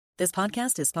This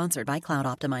podcast is sponsored by Cloud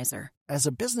Optimizer. As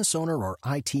a business owner or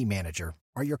IT manager,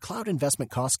 are your cloud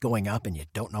investment costs going up and you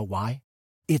don't know why?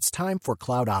 It's time for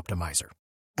Cloud Optimizer.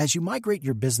 As you migrate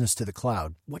your business to the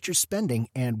cloud, what you're spending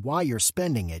and why you're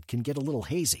spending it can get a little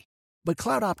hazy. But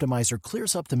Cloud Optimizer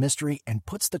clears up the mystery and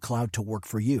puts the cloud to work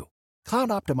for you. Cloud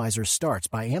Optimizer starts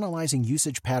by analyzing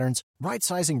usage patterns,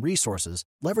 right-sizing resources,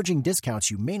 leveraging discounts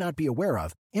you may not be aware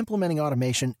of, implementing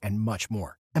automation, and much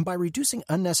more. And by reducing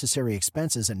unnecessary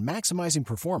expenses and maximizing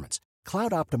performance,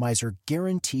 Cloud Optimizer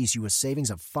guarantees you a savings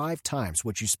of 5 times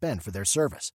what you spend for their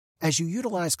service. As you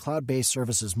utilize cloud-based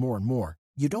services more and more,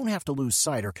 you don't have to lose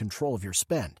sight or control of your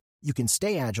spend. You can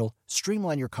stay agile,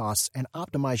 streamline your costs, and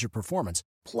optimize your performance,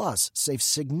 plus save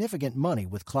significant money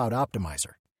with Cloud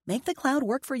Optimizer. Make the cloud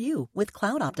work for you with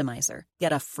Cloud Optimizer.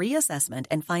 Get a free assessment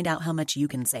and find out how much you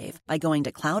can save by going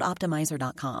to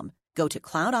cloudoptimizer.com. Go to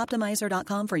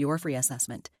cloudoptimizer.com for your free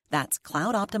assessment. That's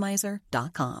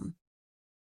cloudoptimizer.com.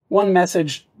 One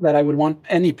message that I would want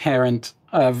any parent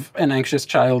of an anxious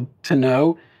child to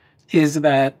know is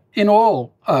that in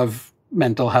all of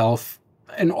mental health,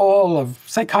 in all of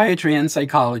psychiatry and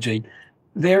psychology,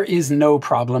 there is no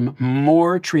problem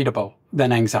more treatable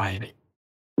than anxiety.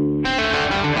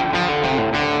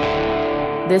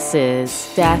 This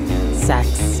is Death,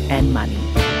 Sex, and Money,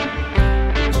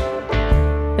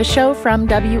 the show from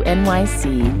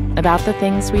WNYC about the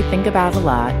things we think about a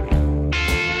lot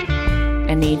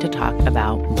and need to talk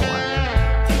about more.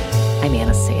 I'm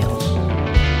Anna Sale.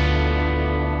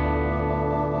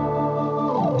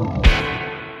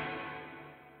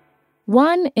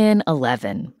 One in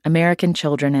 11 American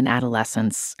children and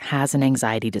adolescents has an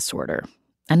anxiety disorder,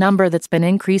 a number that's been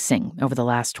increasing over the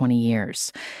last 20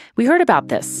 years. We heard about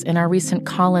this in our recent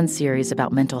call-in series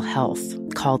about mental health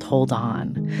called Hold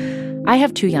On. I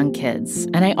have 2 young kids,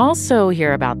 and I also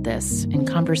hear about this in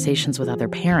conversations with other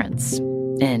parents,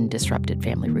 in disrupted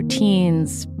family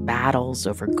routines, battles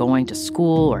over going to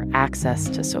school or access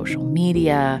to social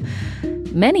media.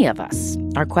 Many of us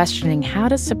are questioning how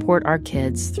to support our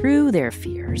kids through their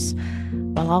fears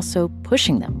while also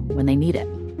pushing them when they need it.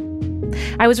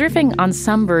 I was riffing on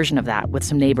some version of that with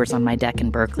some neighbors on my deck in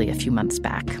Berkeley a few months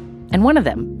back. And one of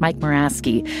them, Mike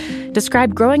Moraski,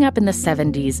 described growing up in the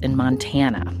 70s in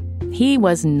Montana. He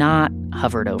was not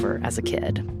hovered over as a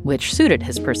kid, which suited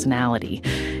his personality.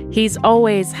 He's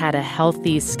always had a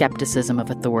healthy skepticism of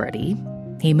authority.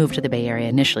 He moved to the Bay Area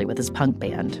initially with his punk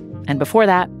band. And before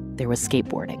that, there was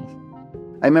skateboarding.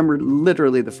 I remember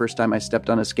literally the first time I stepped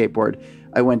on a skateboard,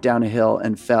 I went down a hill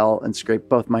and fell and scraped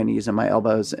both my knees and my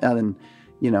elbows. And,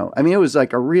 it was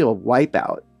like a real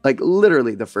wipeout, like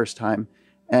literally the first time.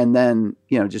 And then,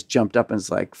 just jumped up and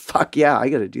was like, fuck yeah, I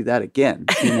got to do that again,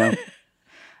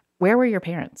 Where were your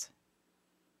parents?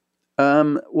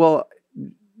 Well,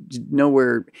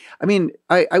 nowhere.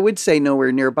 I would say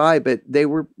nowhere nearby, but they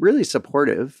were really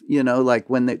supportive, like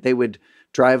when they would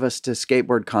drive us to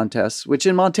skateboard contests, which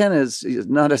in Montana is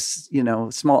not a,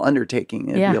 small undertaking.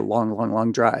 It'd be a long, long,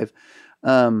 long drive.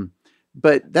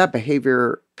 But that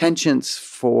behavior, penchants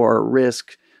for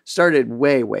risk started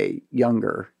way, way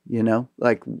younger,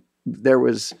 like there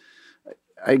was,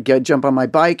 I'd jump on my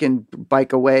bike and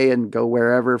bike away and go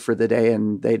wherever for the day.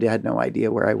 And they had no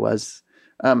idea where I was.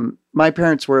 My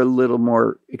parents were a little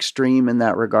more extreme in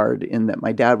that regard, in that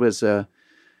my dad was a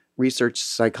research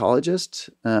psychologist,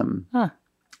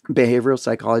 behavioral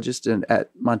psychologist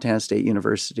at Montana State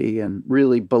University, and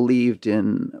really believed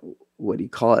in, what do you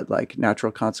call it, like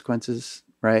natural consequences,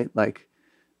 right? Like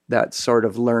that sort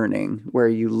of learning where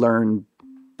you learn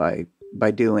by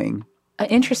doing.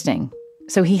 Interesting.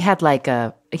 So he had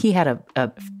a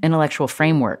intellectual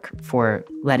framework for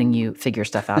letting you figure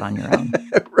stuff out on your own.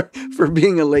 For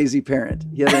being a lazy parent.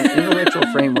 He had an intellectual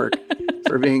framework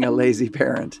for being a lazy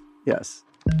parent. Yes.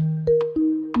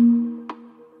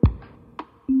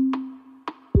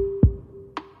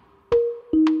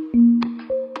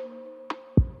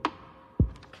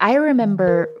 I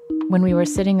remember when we were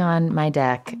sitting on my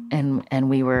deck and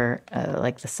we were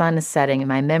the sun is setting, and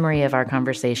my memory of our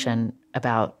conversation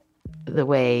about the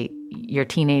way your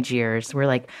teenage years we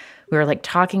were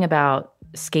talking about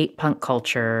skate punk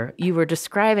culture. You were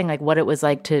describing what it was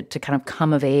like to kind of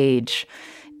come of age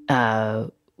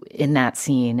in that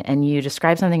scene, and you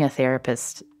described something a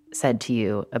therapist said to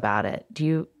you about it. Do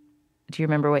you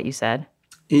remember what you said?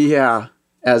 Yeah,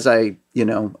 as I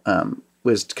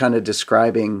was kind of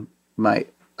describing my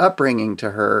upbringing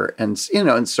to her, and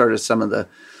and sort of some of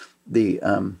the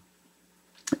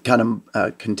kind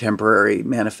of contemporary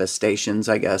manifestations,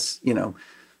 I guess,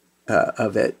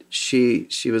 of it. She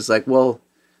was like, well,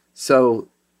 so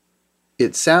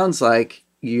it sounds like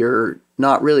you're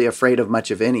not really afraid of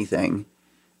much of anything,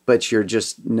 but you're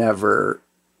just never,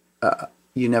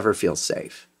 you never feel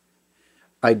safe.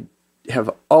 I have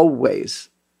always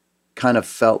kind of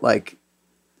felt like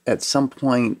at some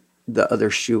point the other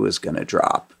shoe was going to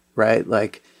drop, right?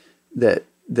 Like that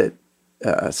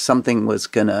something was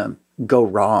going to go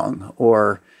wrong,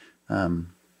 or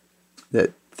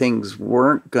that things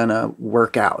weren't going to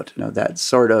work out. That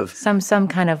sort of... Some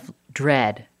kind of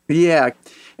dread. Yeah.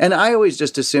 And I always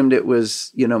just assumed it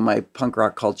was, my punk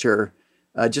rock culture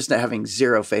just not having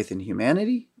zero faith in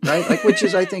humanity, right? Like, which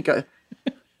is, I think, a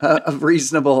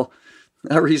reasonable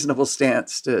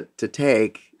stance to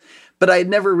take. But I had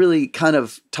never really kind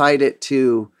of tied it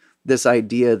to this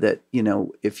idea that,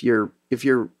 if you're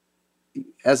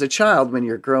as a child, when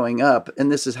you're growing up,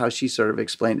 and this is how she sort of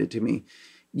explained it to me,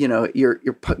 you're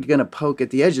going to poke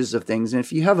at the edges of things. And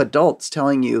if you have adults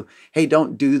telling you, hey,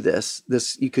 don't do this,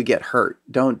 you could get hurt.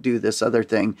 Don't do this other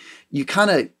thing. You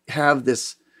kind of have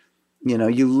this,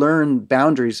 you learn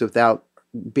boundaries without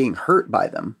being hurt by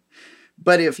them.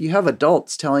 But if you have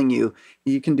adults telling you,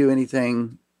 you can do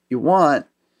anything you want,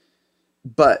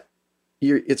 but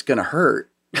it's going to hurt,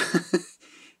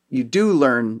 you do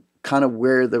learn kind of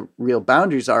where the real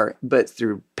boundaries are, but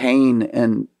through pain.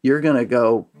 And you're going to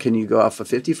go, can you go off a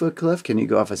 50-foot cliff? Can you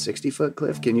go off a 60-foot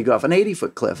cliff? Can you go off an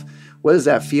 80-foot cliff? What does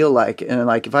that feel like? And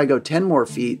like, if I go 10 more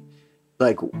feet,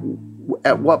 like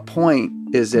at what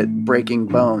point is it breaking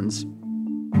bones?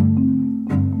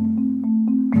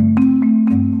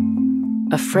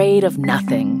 Afraid of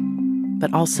nothing,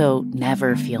 but also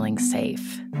never feeling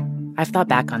safe. I've thought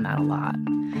back on that a lot,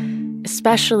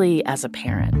 especially as a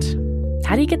parent.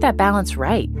 How do you get that balance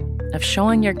right of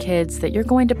showing your kids that you're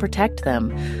going to protect them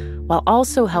while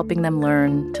also helping them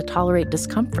learn to tolerate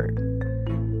discomfort?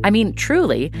 I mean,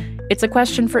 truly, it's a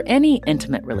question for any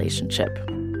intimate relationship.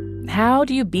 How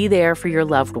do you be there for your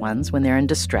loved ones when they're in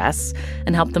distress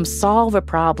and help them solve a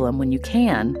problem when you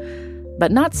can,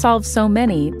 but not solve so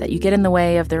many that you get in the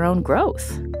way of their own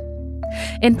growth?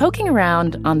 In poking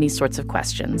around on these sorts of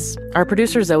questions, our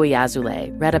producer Zoe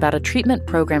Azoulay read about a treatment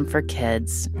program for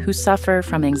kids who suffer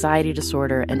from anxiety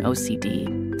disorder and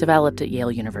OCD, developed at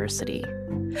Yale University.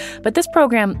 But this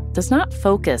program does not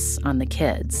focus on the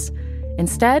kids.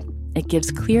 Instead, it gives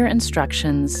clear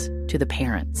instructions to the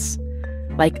parents.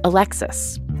 Like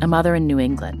Alexis, a mother in New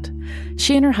England.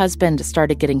 She and her husband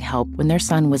started getting help when their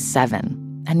son was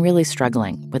 7 and really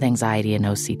struggling with anxiety and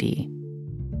OCD.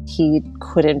 He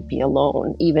couldn't be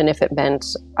alone, even if it meant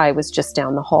I was just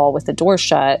down the hall with the door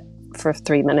shut for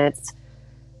 3 minutes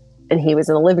and he was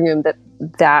in the living room.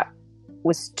 That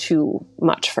was too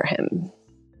much for him.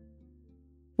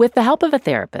 With the help of a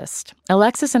therapist,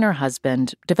 Alexis and her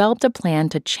husband developed a plan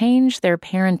to change their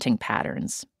parenting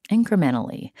patterns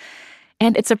incrementally.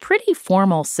 And it's a pretty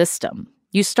formal system.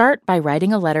 You start by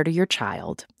writing a letter to your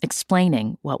child,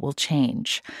 explaining what will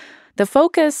change. The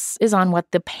focus is on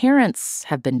what the parents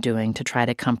have been doing to try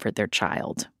to comfort their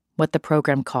child, what the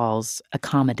program calls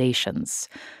accommodations.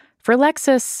 For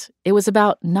Alexis, it was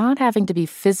about not having to be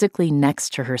physically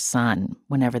next to her son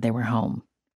whenever they were home.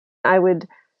 I would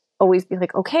always be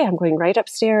like, okay, I'm going right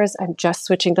upstairs. I'm just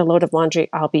switching the load of laundry.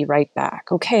 I'll be right back.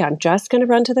 Okay, I'm just going to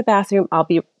run to the bathroom. I'll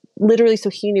be literally, so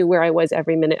he knew where I was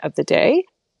every minute of the day.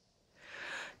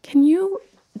 Can you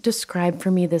describe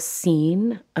for me the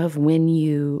scene of when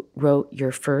you wrote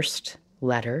your first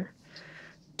letter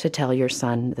to tell your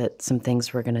son that some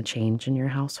things were going to change in your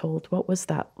household? What was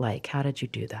that like? How did you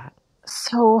do that?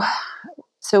 So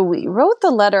we wrote the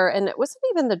letter, and it wasn't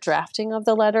even the drafting of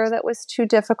the letter that was too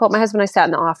difficult. My husband and I sat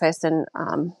in the office and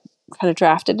kind of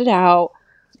drafted it out.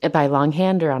 By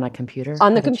longhand or on a computer?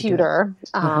 On the computer,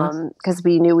 because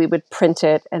we knew we would print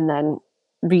it and then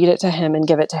read it to him and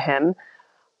give it to him.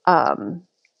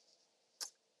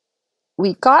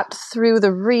 We got through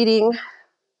the reading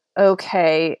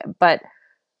okay, but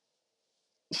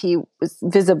he was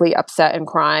visibly upset and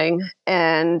crying,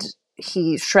 and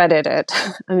he shredded it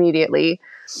immediately.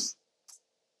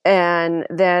 And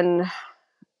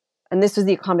this was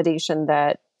the accommodation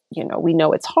that, we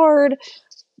know it's hard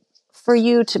for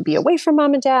you to be away from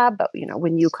mom and dad, but,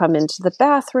 when you come into the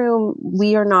bathroom,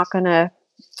 we are not going to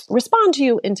respond to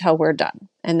you until we're done.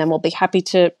 And then we'll be happy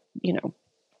to,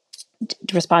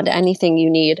 to respond to anything you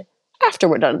need after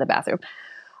we're done in the bathroom.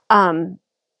 I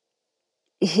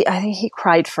think he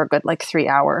cried for a good 3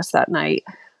 hours that night,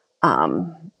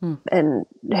 and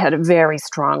had a very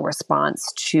strong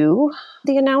response to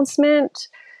the announcement,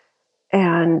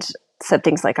 and said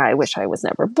things like, I wish I was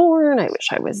never born. I wish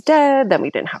I was dead. Then we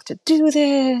didn't have to do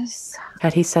this.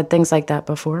 Had he said things like that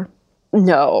before?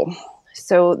 No.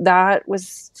 So that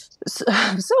was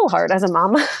so hard as a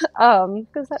mom,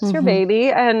 because that's your baby.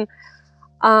 And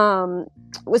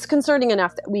was concerning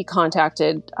enough that we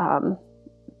contacted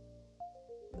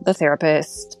the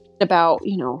therapist about,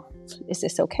 is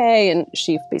this okay? And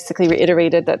she basically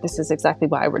reiterated that this is exactly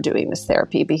why we're doing this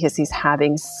therapy, because he's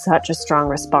having such a strong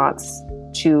response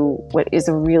to what is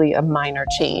a minor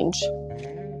change.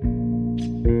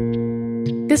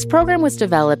 This program was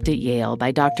developed at Yale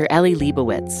by Dr. Ellie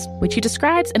Leibovitz, which he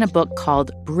describes in a book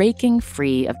called Breaking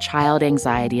Free of Child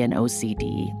Anxiety and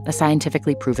OCD, a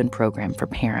scientifically proven program for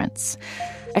parents.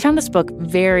 I found this book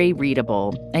very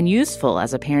readable and useful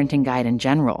as a parenting guide in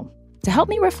general to help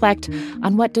me reflect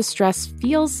on what distress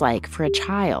feels like for a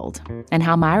child and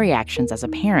how my reactions as a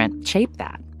parent shape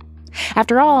that.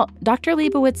 After all, Dr.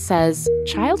 Leibovitz says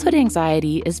childhood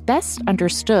anxiety is best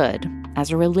understood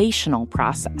as a relational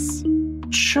process.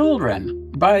 Children,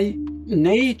 by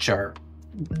nature,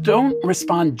 don't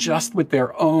respond just with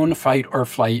their own fight or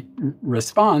flight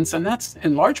response. And that's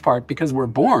in large part because we're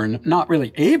born not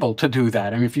really able to do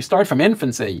that. I mean, if you start from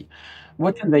infancy,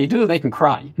 what can they do? They can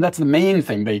cry. That's the main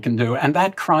thing they can do. And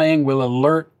that crying will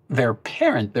alert their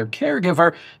parent, their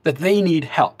caregiver, that they need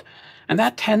help. And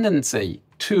that tendency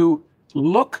to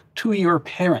look to your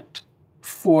parent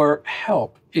for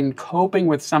help in coping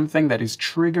with something that is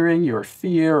triggering your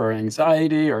fear or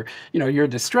anxiety or, your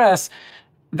distress,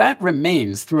 that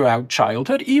remains throughout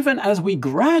childhood, even as we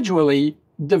gradually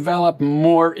develop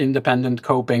more independent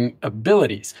coping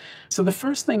abilities. So the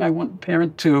first thing I want a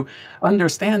parent to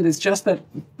understand is just that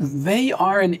they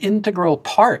are an integral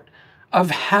part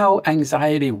of how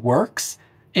anxiety works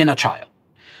in a child.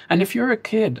 And if you're a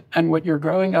kid and what you're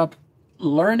growing up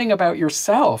learning about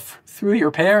yourself through your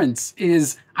parents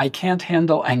is, I can't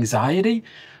handle anxiety,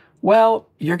 well,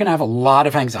 you're going to have a lot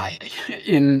of anxiety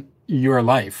in your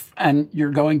life, and you're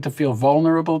going to feel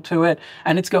vulnerable to it,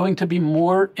 and it's going to be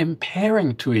more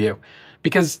impairing to you,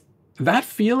 because that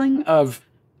feeling of,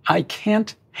 I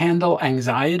can't handle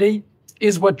anxiety,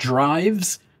 is what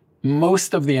drives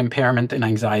most of the impairment in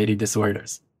anxiety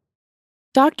disorders.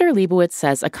 Dr. Leibovitz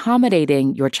says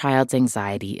accommodating your child's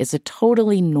anxiety is a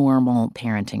totally normal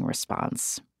parenting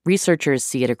response. Researchers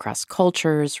see it across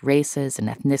cultures, races, and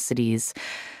ethnicities.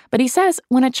 But he says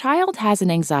when a child has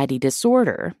an anxiety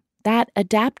disorder, that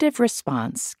adaptive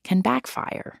response can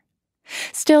backfire.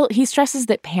 Still, he stresses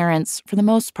that parents, for the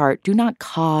most part, do not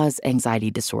cause anxiety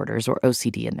disorders or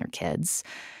OCD in their kids.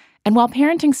 And while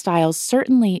parenting styles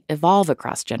certainly evolve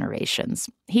across generations,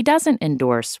 he doesn't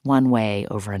endorse one way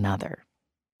over another.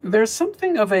 There's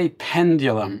something of a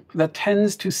pendulum that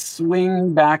tends to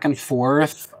swing back and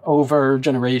forth over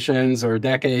generations or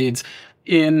decades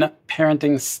in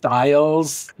parenting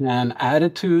styles and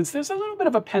attitudes. There's a little bit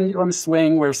of a pendulum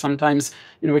swing where sometimes,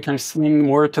 we kind of swing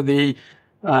more to the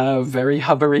very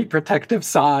hovery protective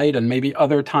side, and maybe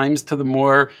other times to the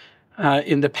more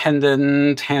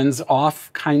independent,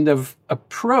 hands-off kind of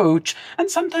approach.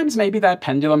 And sometimes maybe that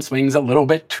pendulum swings a little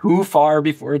bit too far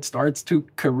before it starts to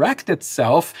correct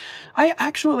itself. I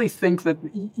actually think that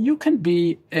you can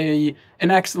be an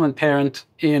excellent parent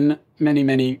in many,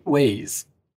 many ways.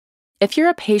 If you're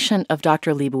a patient of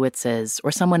Dr. Leibovitz's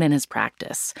or someone in his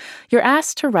practice, you're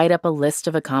asked to write up a list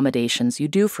of accommodations you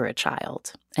do for a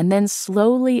child and then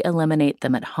slowly eliminate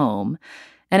them at home,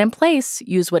 and in place,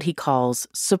 use what he calls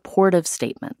supportive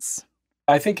statements.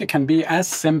 I think it can be as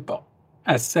simple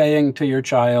as saying to your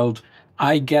child,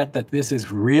 I get that this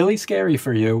is really scary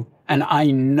for you, and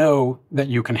I know that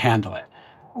you can handle it.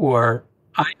 Or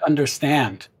I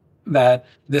understand that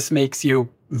this makes you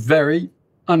very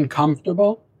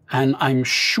uncomfortable, and I'm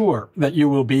sure that you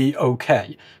will be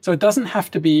okay. So it doesn't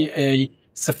have to be a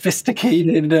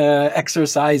sophisticated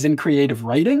exercise in creative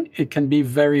writing. It can be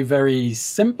very, very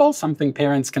simple, something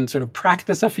parents can sort of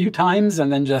practice a few times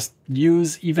and then just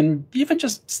use, even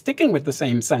just sticking with the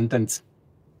same sentence.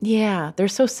 Yeah, they're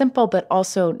so simple, but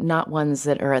also not ones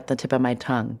that are at the tip of my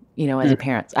tongue, as a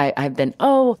parent. I've been,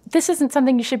 this isn't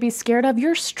something you should be scared of.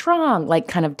 You're strong, like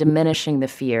kind of diminishing the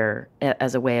fear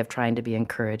as a way of trying to be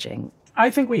encouraging. I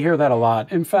think we hear that a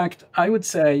lot. In fact, I would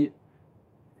say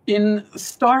in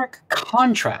stark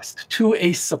contrast to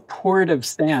a supportive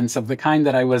stance of the kind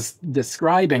that I was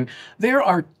describing, there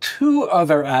are two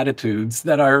other attitudes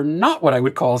that are not what I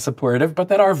would call supportive, but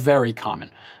that are very common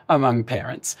among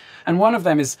parents. And one of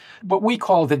them is what we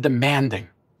call the demanding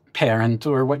parent,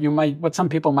 or what some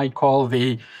people might call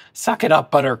the suck it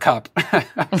up buttercup.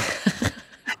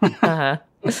 Uh-huh.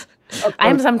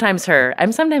 I'm sometimes her.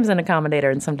 I'm sometimes an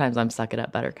accommodator, and sometimes I'm suck it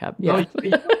up buttercup. Yeah.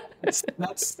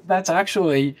 That's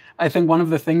actually, I think, one of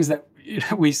the things that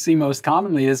we see most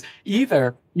commonly is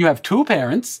either you have two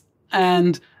parents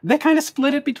And they kind of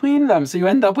split it between them. So you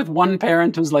end up with one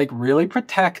parent who's like really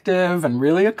protective and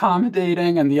really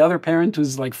accommodating, and the other parent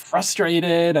who's like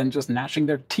frustrated and just gnashing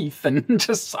their teeth and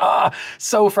just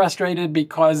so frustrated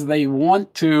because they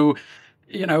want to,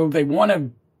 they want to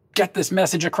get this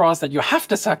message across that you have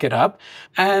to suck it up.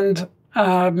 And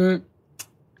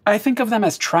I think of them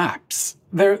as traps.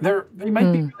 They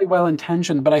might be really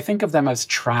well-intentioned, but I think of them as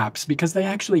traps because they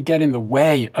actually get in the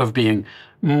way of being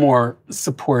more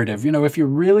supportive. If you're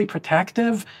really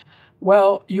protective,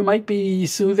 well, you might be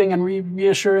soothing and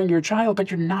reassuring your child, but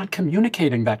you're not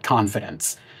communicating that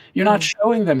confidence. You're not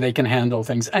showing them they can handle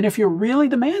things. And if you're really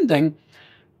demanding,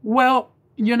 well,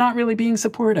 you're not really being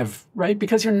supportive, right?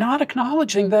 Because you're not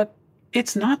acknowledging that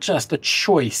it's not just a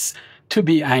choice to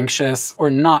be anxious or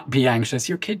not be anxious.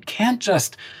 Your kid can't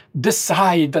just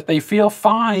decide that they feel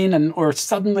fine or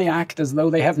suddenly act as though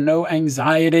they have no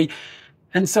anxiety.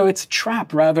 And so it's a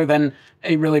trap rather than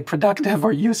a really productive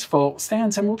or useful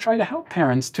stance. And we'll try to help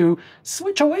parents to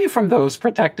switch away from those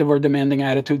protective or demanding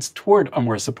attitudes toward a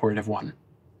more supportive one.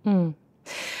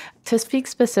 To speak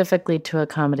specifically to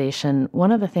accommodation,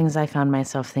 one of the things I found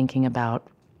myself thinking about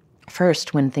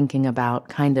first when thinking about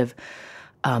kind of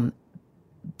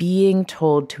being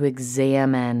told to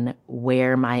examine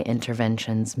where my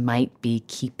interventions might be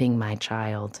keeping my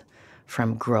child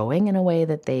from growing in a way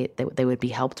that they would be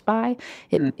helped by.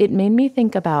 It made me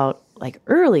think about like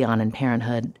early on in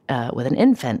parenthood with an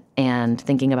infant and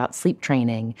thinking about sleep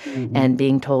training and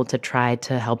being told to try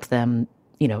to help them,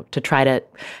 to try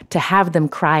to have them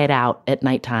cry it out at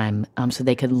nighttime so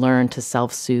they could learn to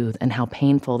self-soothe and how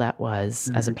painful that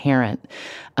was as a parent.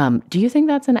 Do you think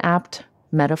that's an apt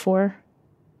metaphor?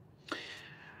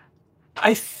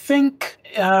 I think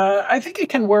it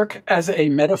can work as a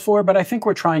metaphor, but I think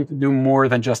we're trying to do more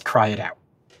than just cry it out.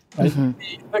 Right?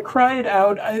 The cry it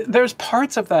out, there's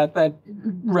parts of that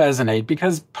resonate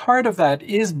because part of that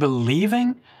is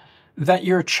believing that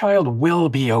your child will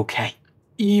be okay,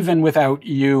 even without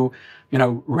you,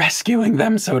 rescuing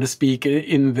them, so to speak,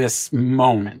 in this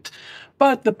moment.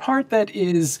 But the part that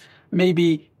is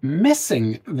maybe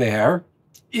missing there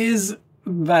is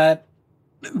that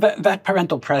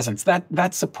parental presence,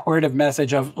 that supportive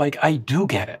message of like, I do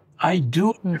get it. I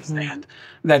do understand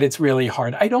that it's really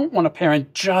hard. I don't want a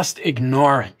parent just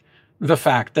ignoring the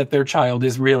fact that their child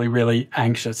is really, really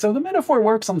anxious. So the metaphor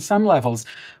works on some levels,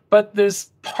 but there's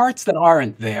parts that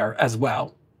aren't there as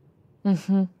well.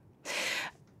 So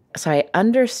I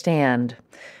understand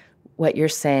what you're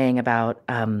saying about,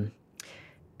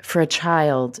 for a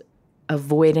child,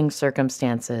 avoiding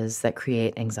circumstances that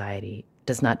create anxiety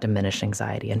does not diminish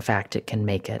anxiety. In fact, it can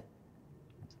make it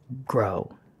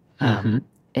grow.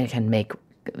 It can make,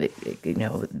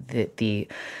 the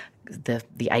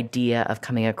idea of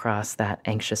coming across that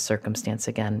anxious circumstance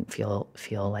again feel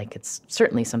like it's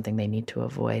certainly something they need to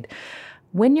avoid.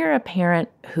 When you're a parent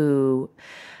who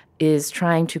is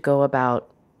trying to go about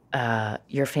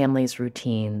your family's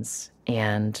routines,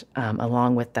 and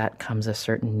along with that comes a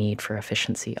certain need for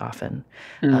efficiency often,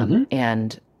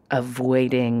 and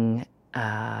avoiding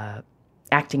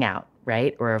acting out,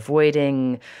 right? Or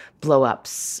avoiding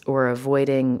blow-ups, or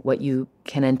avoiding what you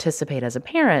can anticipate as a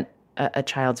parent, a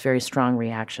child's very strong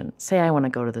reaction. Say I want to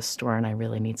go to the store and I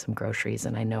really need some groceries,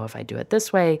 and I know if I do it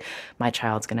this way, my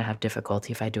child's going to have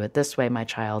difficulty. If I do it this way, I'm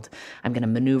going to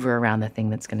maneuver around the thing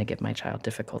that's going to give my child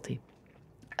difficulty.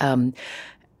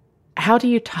 How do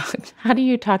you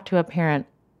talk to a parent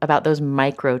about those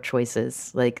micro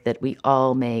choices like that we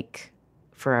all make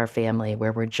for our family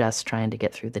where we're just trying to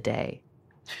get through the day?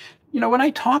 When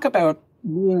I talk about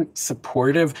being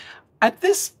supportive, at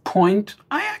this point,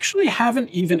 I actually haven't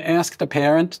even asked a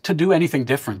parent to do anything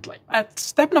differently. At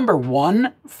step number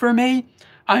 1 for me,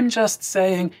 I'm just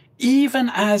saying,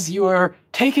 even as you're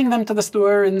taking them to the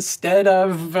store instead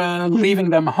of leaving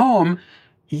them home,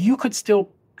 you could still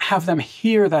have them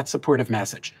hear that supportive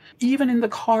message. Even in the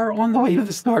car on the way to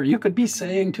the store, you could be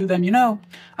saying to them,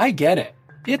 I get it.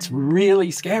 It's really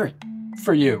scary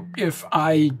for you if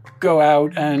I go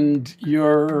out and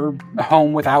you're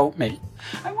home without me.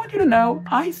 I want you to know,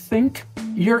 I think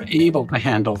you're able to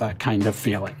handle that kind of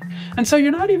feeling. And so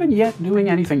you're not even yet doing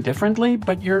anything differently,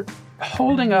 but you're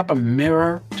holding up a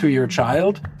mirror to your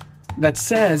child that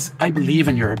says, I believe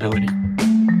in your ability.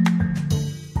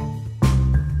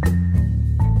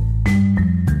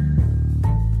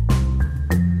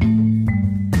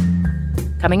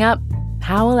 Coming up,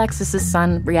 how Alexis's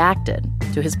son reacted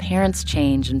to his parents'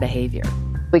 change in behavior.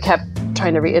 We kept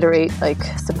trying to reiterate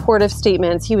supportive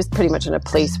statements. He was pretty much in a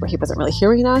place where he wasn't really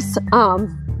hearing us.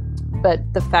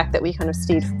 But the fact that we kind of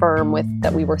stayed firm with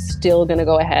that we were still going to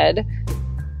go ahead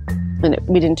And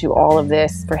we didn't do all of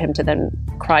this for him to then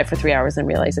cry for 3 hours and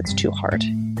realize it's too hard.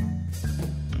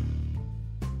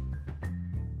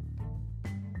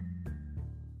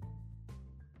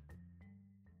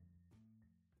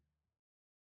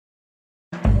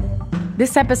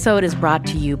 This episode is brought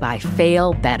to you by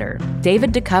Fail Better,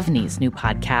 David Duchovny's new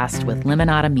podcast with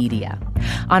Limonada Media.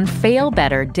 On Fail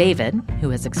Better, David, who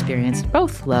has experienced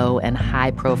both low and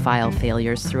high-profile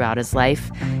failures throughout his life,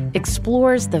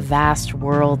 explores the vast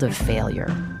world of failure,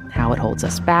 how it holds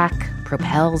us back,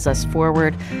 propels us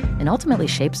forward, and ultimately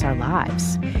shapes our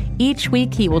lives. Each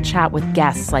week, he will chat with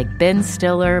guests like Ben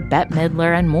Stiller, Bette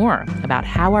Midler, and more about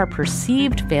how our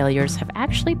perceived failures have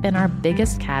actually been our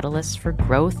biggest catalysts for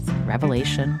growth,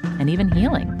 revelation, and even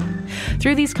healing.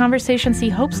 Through these conversations, he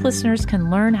hopes listeners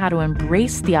can learn how to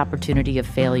embrace the opportunity of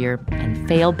failure and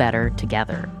fail better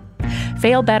together.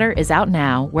 Fail Better is out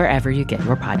now wherever you get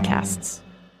your podcasts.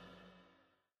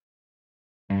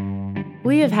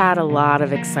 We have had a lot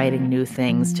of exciting new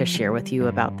things to share with you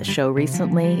about the show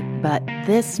recently, but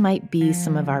this might be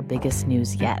some of our biggest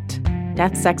news yet.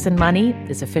 Death, Sex, and Money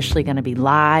is officially going to be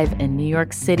live in New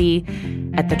York City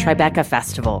at the Tribeca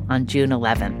Festival on June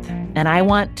 11th. And I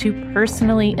want to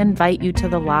personally invite you to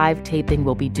the live taping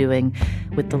we'll be doing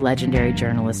with the legendary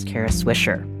journalist Kara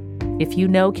Swisher. If you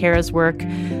know Kara's work,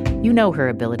 you know her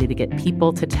ability to get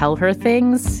people to tell her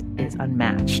things is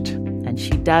unmatched. And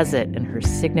she does it in her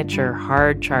signature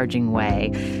hard-charging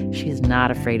way. She's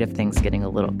not afraid of things getting a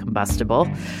little combustible.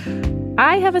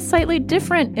 I have a slightly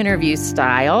different interview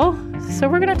style, so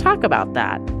we're going to talk about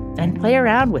that and play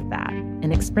around with that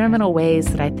in experimental ways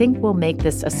that I think will make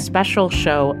this a special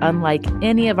show unlike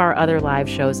any of our other live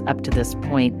shows up to this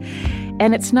point.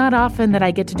 And it's not often that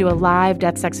I get to do a live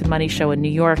Death, Sex, and Money show in New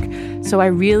York, so I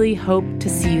really hope to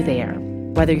see you there.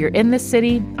 Whether you're in the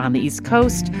city, on the East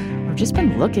Coast, or just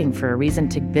been looking for a reason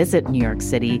to visit New York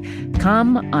City,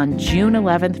 come on June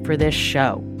 11th for this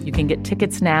show. You can get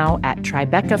tickets now at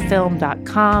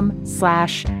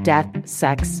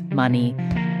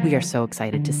tribecafilm.com/deathsexmoney. We are so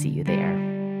excited to see you there.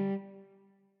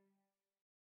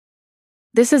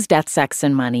 This is Death, Sex,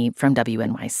 and Money from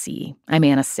WNYC. I'm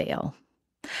Anna Sale.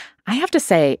 I have to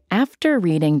say, after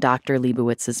reading Dr.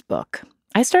 Leibowitz's book,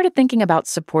 I started thinking about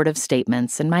supportive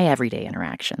statements in my everyday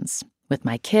interactions with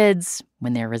my kids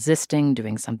when they're resisting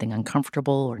doing something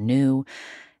uncomfortable or new,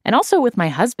 and also with my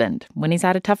husband when he's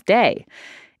had a tough day.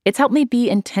 It's helped me be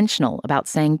intentional about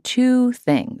saying two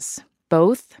things.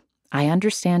 Both, I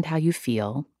understand how you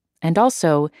feel, and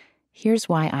also, here's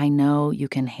why I know you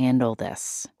can handle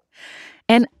this.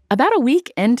 And about a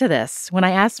week into this, when I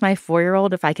asked my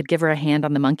 4-year-old if I could give her a hand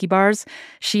on the monkey bars,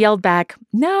 she yelled back,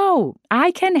 "No,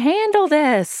 I can handle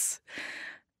this."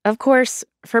 Of course,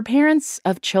 for parents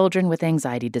of children with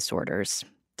anxiety disorders,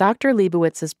 Dr.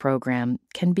 Leibowitz's program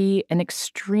can be an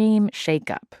extreme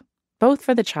shakeup, both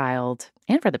for the child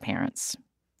and for the parents.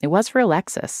 It was for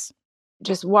Alexis.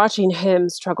 Just watching him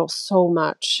struggle so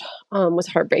much was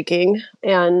heartbreaking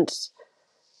and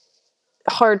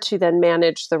hard to then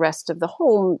manage the rest of the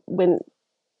home when,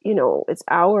 it's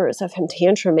hours of him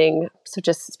tantruming. So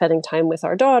just spending time with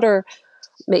our daughter,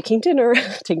 making dinner,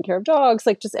 taking care of dogs,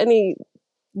 like just any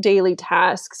daily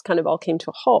tasks kind of all came to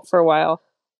a halt for a while.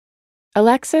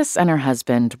 Alexis and her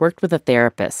husband worked with a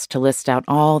therapist to list out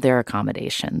all their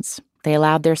accommodations. They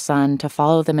allowed their son to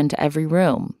follow them into every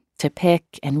room, to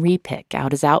pick and repick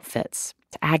out his outfits,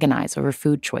 to agonize over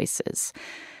food choices.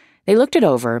 They looked it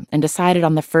over and decided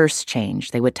on the first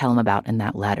change they would tell him about in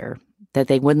that letter, that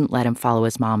they wouldn't let him follow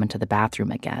his mom into the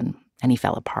bathroom again, and he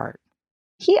fell apart.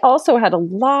 He also had a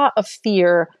lot of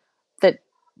fear that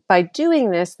by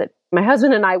doing this, that my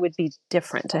husband and I would be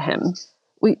different to him.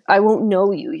 I won't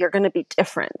know you. You're going to be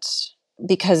different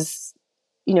because,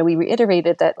 we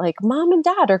reiterated that like mom and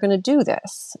dad are going to do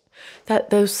this.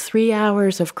 That those 3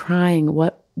 hours of crying,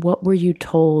 what were you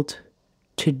told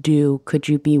to do? Could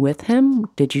you be with him?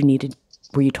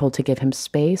 Were you told to give him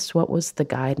space? What was the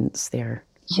guidance there?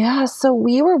 Yeah, so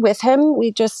we were with him.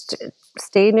 We just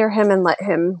stayed near him and let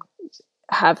him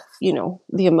have,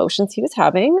 the emotions he was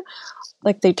having.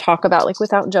 Like they talk about, like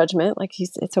without judgment, like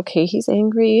it's okay, he's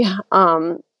angry.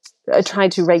 I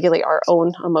tried to regulate our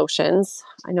own emotions.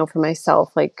 I know for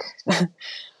myself, like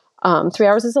 3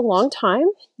 hours is a long time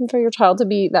for your child to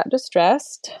be that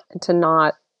distressed and to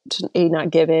not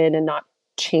give in and not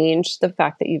change the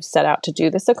fact that you've set out to do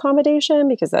this accommodation,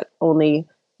 because that only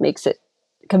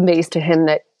conveys to him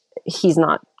that he's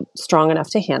not strong enough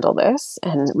to handle this.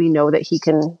 And we know that he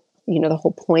can, the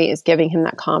whole point is giving him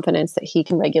that confidence that he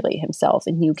can regulate himself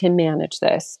and you can manage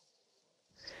this.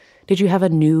 Did you have a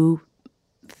new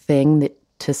thing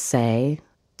to say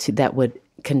that would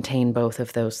contain both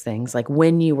of those things? Like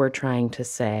when you were trying to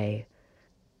say,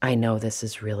 I know this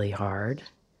is really hard,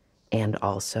 and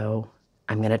also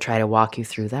I'm going to try to walk you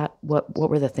through that. What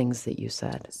were the things that you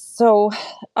said? So,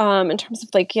 in terms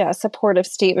of supportive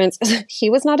statements, he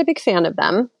was not a big fan of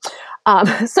them.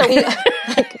 So we,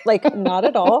 like not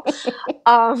at all.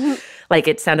 Like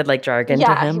it sounded like jargon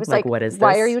to him. He was like, what is this?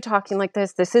 Why are you talking like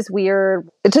this? This is weird.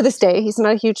 To this day, he's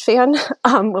not a huge fan.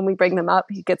 When we bring them up,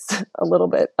 he gets a little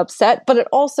bit upset, but it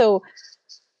also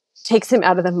takes him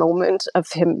out of the moment of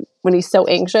him when he's so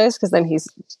anxious, because then he's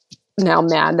now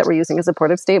mad that we're using a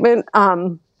supportive statement.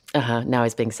 Now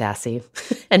he's being sassy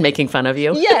and making fun of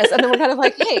you. Yes. And then we're kind of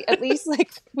like, hey, at least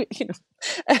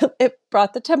it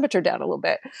brought the temperature down a little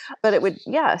bit. But it would,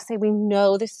 say, we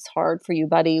know this is hard for you,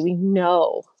 buddy. We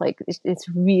know it's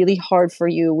really hard for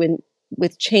you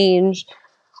with change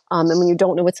and when you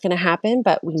don't know what's going to happen,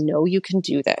 but we know you can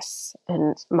do this.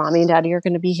 And mommy and daddy are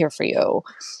going to be here for you.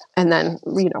 And then,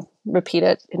 repeat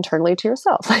it internally to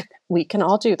yourself. Like, we can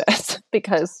all do this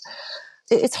because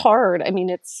it's hard. I mean,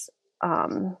 it's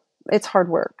hard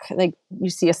work. Like, you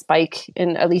see a spike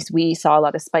in, at least we saw a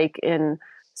lot of spike in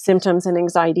symptoms and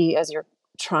anxiety as you're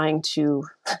trying to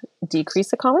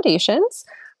decrease accommodations.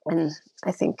 And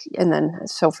I think,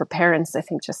 so for parents, I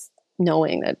think just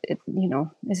knowing that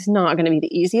it's not going to be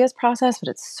the easiest process, but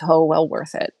it's so well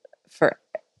worth it for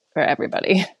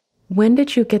everybody. When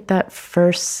did you get that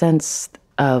first sense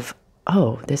of,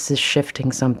 oh, this is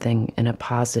shifting something in a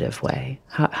positive way?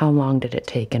 How long did it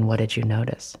take, and what did you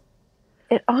notice?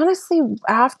 It honestly,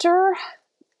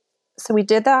 so we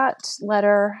did that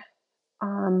letter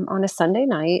on a Sunday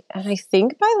night, and I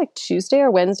think by Tuesday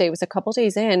or Wednesday, it was a couple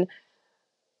days in,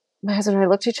 my husband and I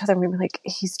looked at each other and we were like,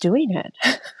 he's doing it.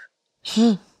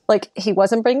 He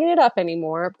wasn't bringing it up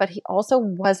anymore, but he also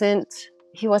wasn't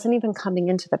even coming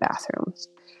into the bathroom.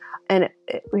 And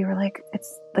we were like,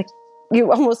 it's like,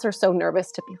 you almost are so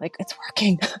nervous to be like, it's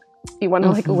working. You want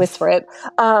to whisper it.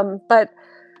 But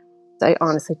I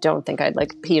honestly don't think I'd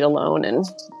peed alone in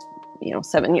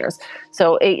 7 years.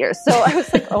 So 8 years. So I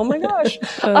was like, oh my gosh.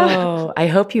 I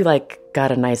hope you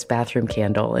got a nice bathroom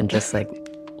candle and just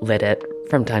lit it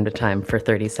from time to time for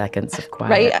 30 seconds of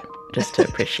quiet. Right. Just to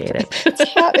appreciate it.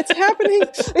 It's happening.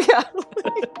 Yeah.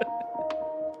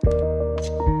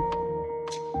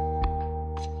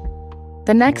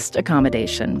 The next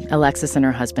accommodation Alexis and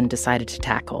her husband decided to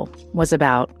tackle was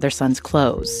about their son's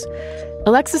clothes.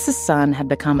 Alexis's son had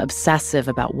become obsessive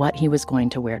about what he was going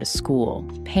to wear to school,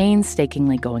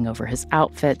 painstakingly going over his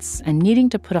outfits and needing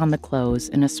to put on the clothes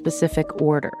in a specific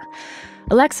order.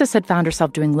 Alexis had found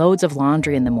herself doing loads of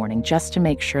laundry in the morning just to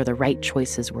make sure the right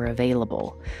choices were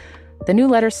available. The new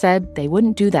letter said they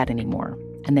wouldn't do that anymore,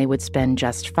 and they would spend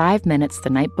just 5 minutes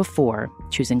the night before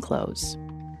choosing clothes.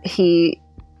 He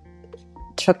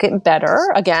took it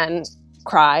better, again,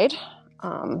 cried,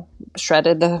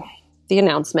 shredded the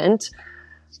announcement.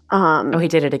 He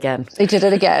did it again. He did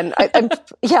it again. I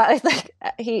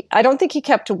don't think he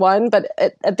kept one, but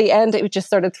at the end, it just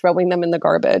started throwing them in the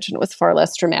garbage, and it was far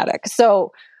less dramatic.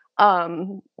 So,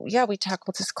 we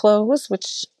tackled his clothes,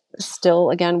 which is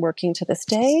still, again, working to this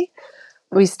day.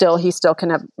 He still can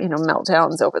have,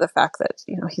 meltdowns over the fact that,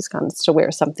 he's going to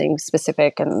wear something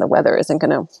specific and the weather isn't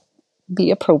going to be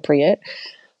appropriate,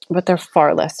 but they're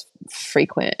far less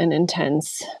frequent and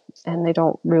intense, and they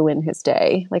don't ruin his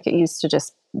day. Like, it used to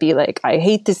just be like, I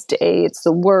hate this day, it's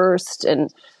the worst, and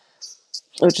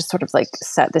it would just sort of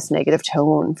set this negative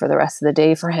tone for the rest of the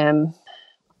day for him.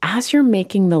 As you're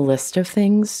making the list of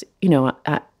things,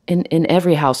 in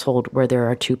every household where there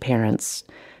are two parents,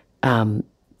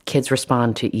 kids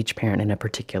respond to each parent in a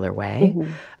particular way.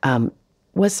 Mm-hmm.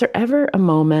 Was there ever a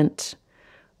moment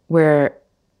where,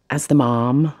 as the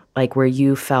mom, where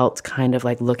you felt kind of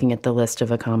looking at the list of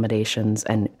accommodations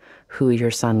and who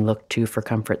your son looked to for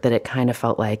comfort, that it kind of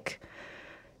felt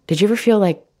did you ever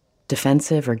feel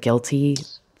defensive or guilty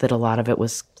that a lot of it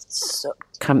was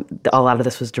a lot of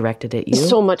this was directed at you?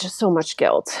 So much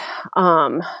guilt.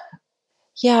 I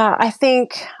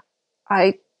think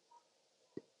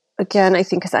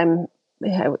because I'm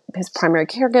his primary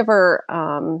caregiver,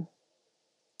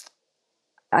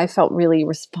 I felt really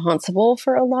responsible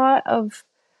for a lot of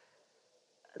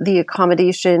the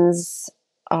accommodations,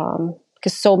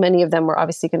 because so many of them were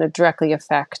obviously going to directly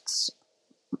affect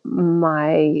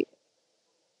my,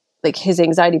 his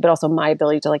anxiety, but also my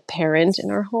ability to parent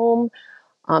in our home,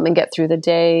 and get through the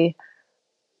day.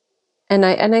 And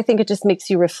I think it just makes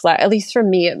you reflect, at least for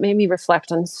me, it made me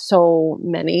reflect on so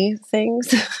many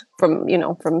things from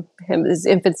his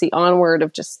infancy onward,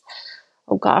 of just,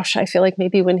 oh gosh, I feel like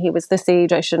maybe when he was this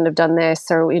age, I shouldn't have done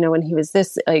this. Or, when he was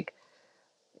this,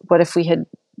 what if we had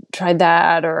tried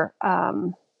that, or I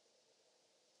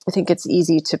think it's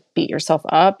easy to beat yourself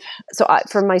up. So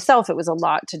for myself, it was a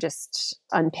lot to just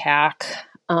unpack.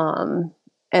 And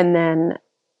then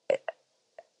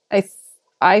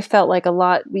I felt like a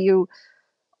lot, you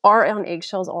are on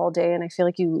eggshells all day, and I feel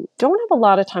like you don't have a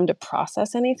lot of time to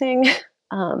process anything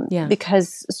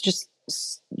because it's just,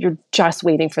 you're just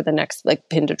waiting for the next like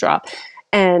pin to drop.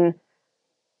 And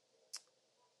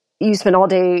you spend all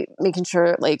day making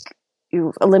sure like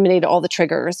you eliminate all the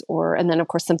triggers, and then of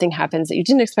course something happens that you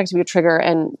didn't expect to be a trigger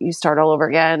and you start all over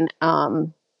again.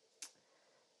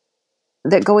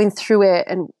 That going through it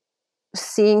and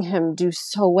seeing him do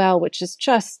so well, which is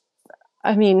just,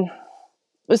 I mean,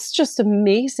 it was just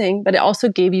amazing, but it also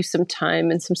gave you some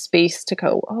time and some space to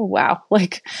go, oh wow,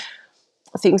 like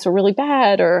things were really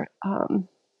bad, or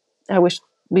I wish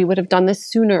we would have done this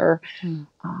sooner.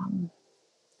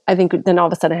 I think then all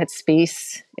of a sudden I had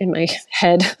space in my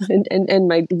head and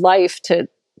my life to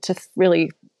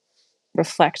really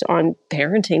reflect on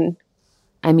parenting.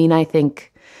 I mean, I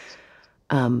think,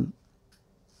 I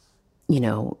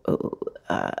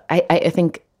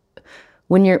think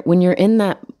when you're in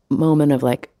that moment of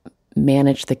like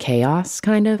manage the chaos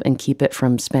kind of and keep it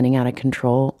from spinning out of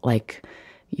control, like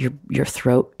your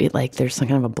throat, there's some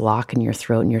kind of a block in your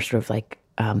throat, and you're sort of like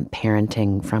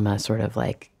parenting from a sort of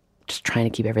like just trying to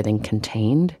keep everything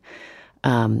contained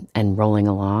and rolling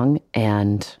along.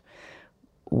 And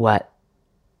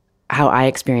how I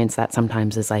experience that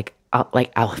sometimes is like,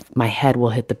 my head will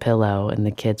hit the pillow and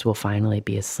the kids will finally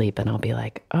be asleep, and I'll be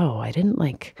like, oh, I didn't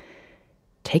like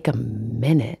take a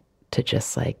minute to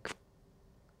just like,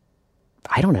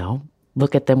 I don't know,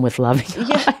 look at them with loving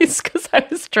eyes, because I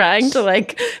was trying to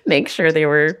like make sure they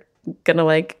were gonna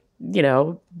like,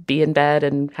 be in bed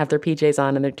and have their PJs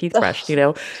on and their teeth brushed,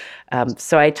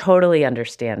 So I totally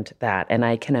understand that. And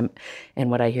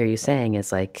and what I hear you saying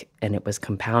is like, and it was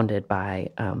compounded by,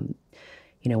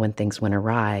 when things went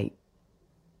awry,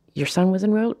 your son was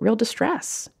in real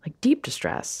distress, like deep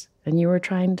distress. And you were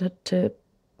trying to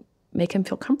make him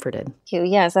feel comforted.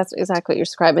 Yes, that's exactly what you're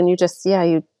describing. You just,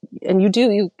 you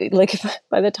like,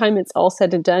 by the time it's all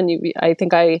said and done, I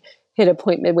think I hit a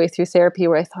point midway through therapy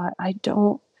where I thought,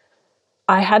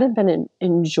 I hadn't been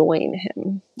enjoying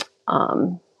him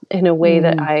in a way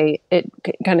that it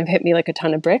kind of hit me like a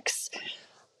ton of bricks.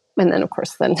 And then of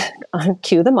course,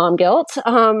 cue the mom guilt.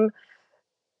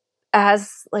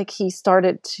 As like he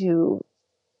started to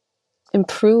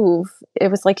improve,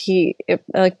 it was like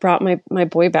it brought my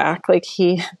boy back. Like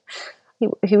he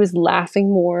was laughing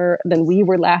more than we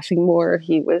were laughing more.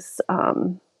 He was,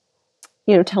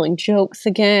 telling jokes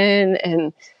again,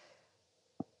 and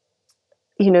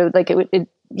like it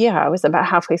I was about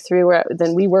halfway through where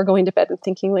then we were going to bed and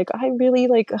thinking like, I really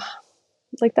like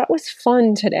that was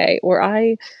fun today, or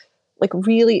I like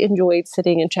really enjoyed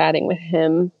sitting and chatting with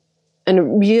him,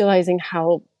 and realizing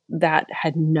how that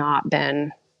had not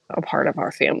been a part of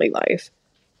our family life.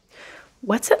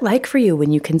 What's it like for you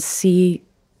when you can see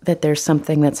that there's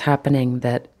something that's happening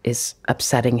that is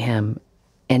upsetting him,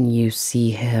 and you see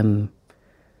him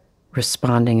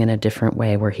responding in a different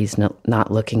way where he's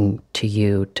not looking to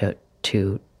you to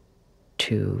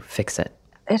fix it?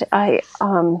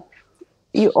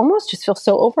 You almost just feel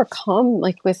so overcome,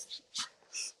 like with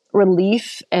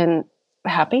relief and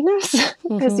happiness,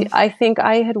 because I think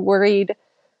I had worried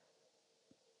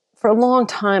for a long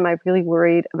time. I really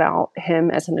worried about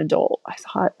him as an adult. I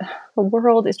thought the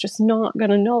world is just not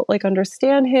going to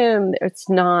understand him. It's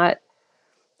not,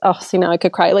 see, now I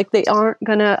could cry. Like they aren't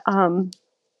going to,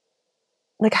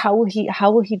 like, how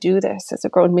will he do this as a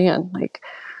grown man? Like,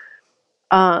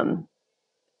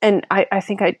 and I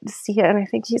think I see it, and I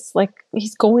think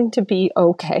he's going to be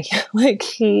okay. Like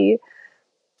he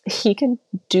can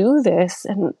do this.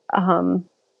 And,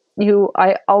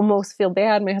 I almost feel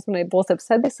bad. My husband and I both have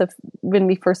said this when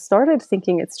we first started,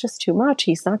 thinking it's just too much.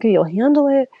 He's not going to be able to handle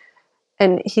it.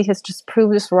 And he has just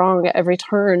proved us wrong at every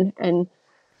turn, and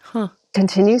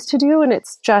continues to do. And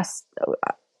it's just,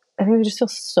 I think we just feel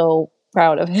so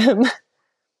proud of him.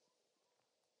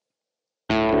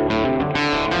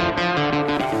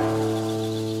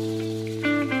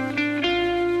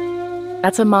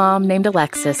 That's a mom named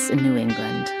Alexis in New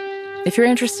England. If you're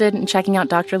interested in checking out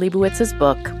Dr. Leibowitz's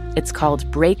book, it's called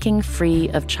Breaking Free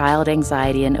of Child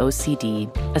Anxiety and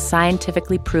OCD, a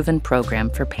scientifically proven program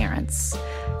for parents.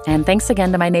 And thanks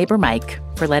again to my neighbor Mike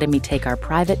for letting me take our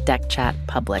private deck chat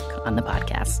public on the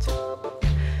podcast.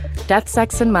 Death,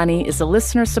 Sex, and Money is a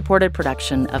listener-supported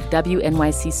production of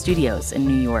WNYC Studios in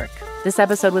New York. This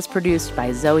episode was produced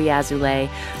by Zoe Azulay.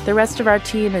 The rest of our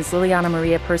team is Liliana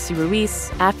Maria Percy-Ruiz,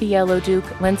 Afiello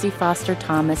Duke, Lindsay Foster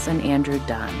Thomas, and Andrew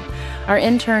Dunn. Our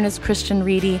intern is Christian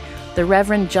Reedy. The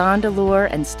Reverend John DeLore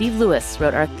and Steve Lewis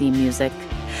wrote our theme music.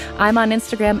 I'm on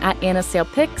Instagram at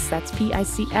AnnaSalePics, that's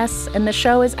Pics, and the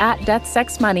show is at Death,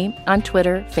 Sex, Money on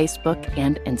Twitter, Facebook,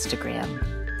 and Instagram.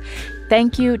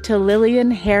 Thank you to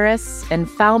Lillian Harris and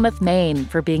Falmouth, Maine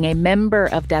for being a member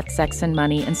of Death, Sex, and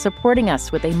Money and supporting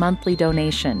us with a monthly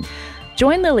donation.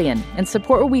 Join Lillian and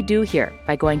support what we do here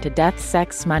by going to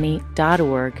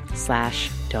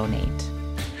deathsexmoney.org/donate.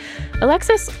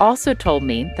 Alexis also told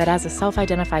me that as a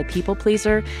self-identified people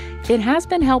pleaser, it has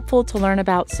been helpful to learn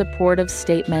about supportive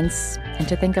statements and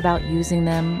to think about using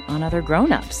them on other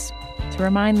grown-ups to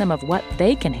remind them of what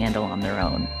they can handle on their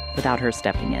own without her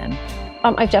stepping in.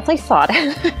 I've definitely thought.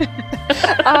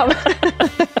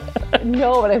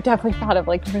 No, but I've definitely thought of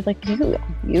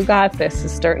you got this,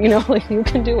 sister. You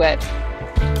can do it.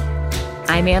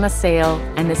 I'm Anna Sale,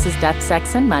 and this is Death,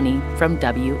 Sex, and Money from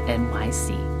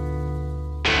WNYC.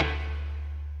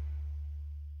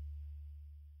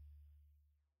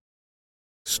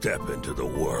 Step into the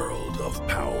world of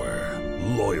power,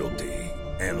 loyalty,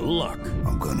 and luck.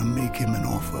 I'm gonna make him an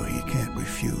offer he can't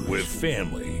refuse. With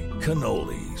family,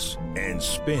 cannolis, and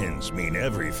spins mean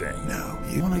everything. Now,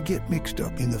 you wanna get mixed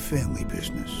up in the family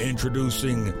business.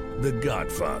 Introducing The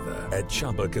Godfather at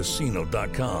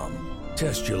ChumbaCasino.com.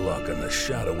 Test your luck in the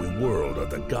shadowy world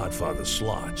of The Godfather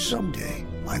slot. Someday,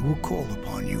 I will call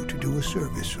upon you to do a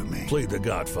service for me. Play The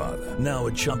Godfather, now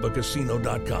at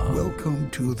ChumbaCasino.com.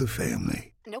 Welcome to the family.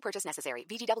 No purchase necessary.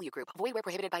 VGW Group. Void where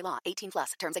prohibited by law.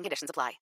 18+. Terms and conditions apply.